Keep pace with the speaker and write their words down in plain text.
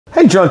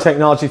Hey drone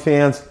technology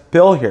fans,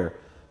 Bill here.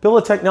 Bill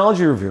the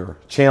Technology Reviewer,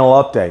 channel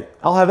update.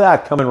 I'll have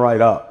that coming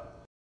right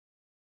up.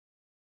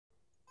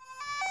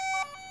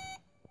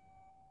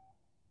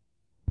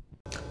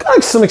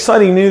 Got some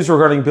exciting news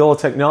regarding Bill the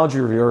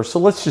Technology Reviewer, so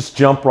let's just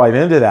jump right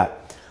into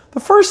that. The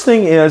first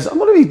thing is I'm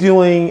going to be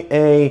doing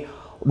a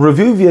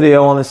review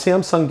video on the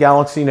Samsung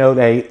Galaxy Note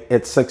 8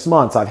 at 6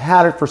 months. I've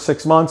had it for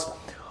 6 months.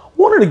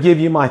 Wanted to give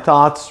you my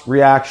thoughts,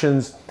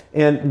 reactions,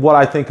 and what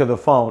I think of the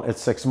phone at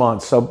 6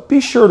 months. So be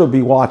sure to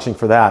be watching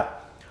for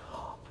that.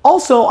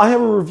 Also, I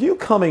have a review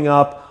coming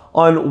up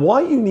on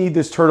why you need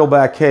this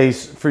turtleback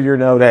case for your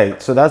Note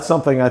 8. So that's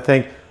something I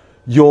think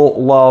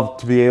you'll love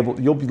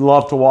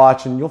to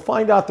watch, and you'll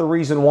find out the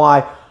reason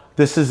why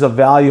this is a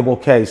valuable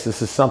case.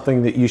 This is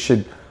something that you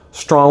should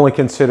strongly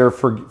consider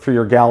for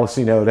your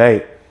Galaxy Note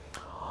 8.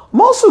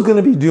 I'm also going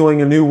to be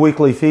doing a new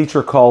weekly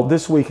feature called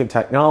This Week in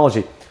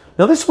Technology.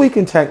 Now, This Week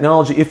in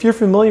Technology, if you're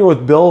familiar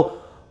with Bill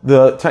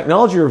the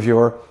Technology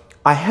Reviewer,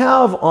 I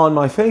have on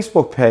my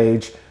Facebook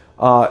page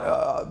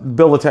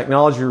Bill the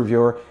Technology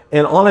Reviewer,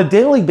 and on a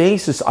daily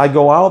basis I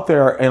go out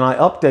there and I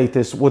update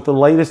this with the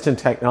latest in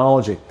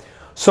technology.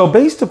 So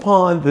based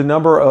upon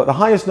the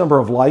highest number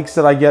of likes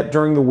that I get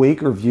during the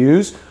week or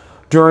views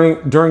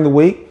during the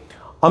week,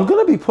 I'm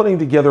going to be putting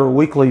together a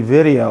weekly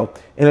video,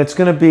 and it's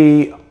going to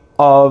be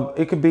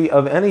it could be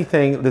of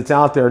anything that's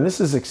out there. And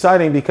this is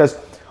exciting because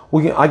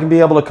I can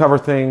be able to cover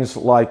things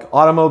like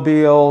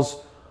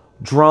automobiles,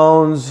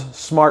 drones,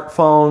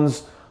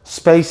 smartphones,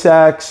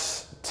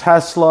 SpaceX,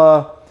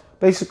 Tesla,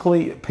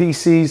 basically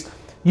PCs,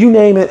 you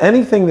name it,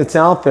 anything that's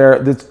out there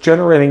that's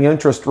generating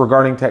interest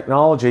regarding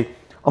technology,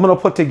 I'm going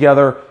to put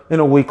together in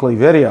a weekly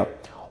video.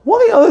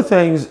 One of the other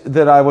things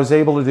that I was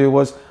able to do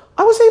was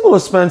I was able to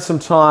spend some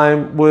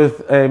time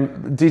with a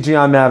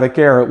DJI Mavic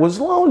Air. It was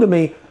loaned to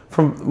me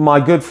from my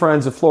good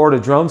friends at Florida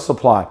Drone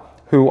Supply,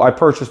 who I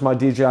purchased my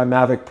DJI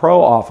Mavic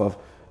Pro off of,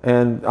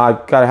 and I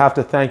have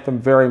to thank them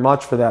very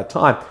much for that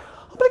time.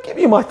 I'm going to give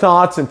you my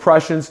thoughts,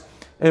 impressions,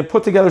 and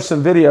put together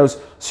some videos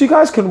so you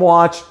guys can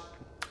watch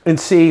and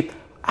see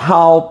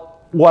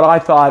what I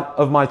thought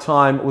of my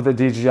time with the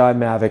DJI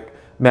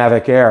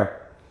Mavic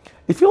Air.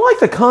 If you like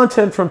the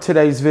content from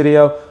today's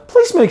video,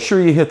 please make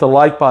sure you hit the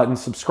like button,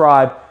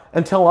 subscribe,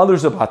 and tell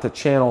others about the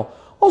channel.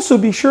 Also,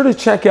 be sure to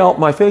check out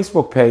my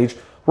Facebook page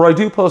where I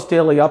do post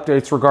daily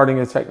updates regarding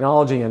the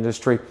technology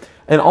industry,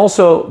 and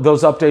also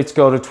those updates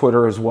go to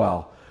Twitter as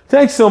well.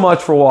 Thanks so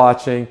much for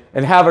watching,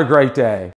 and have a great day.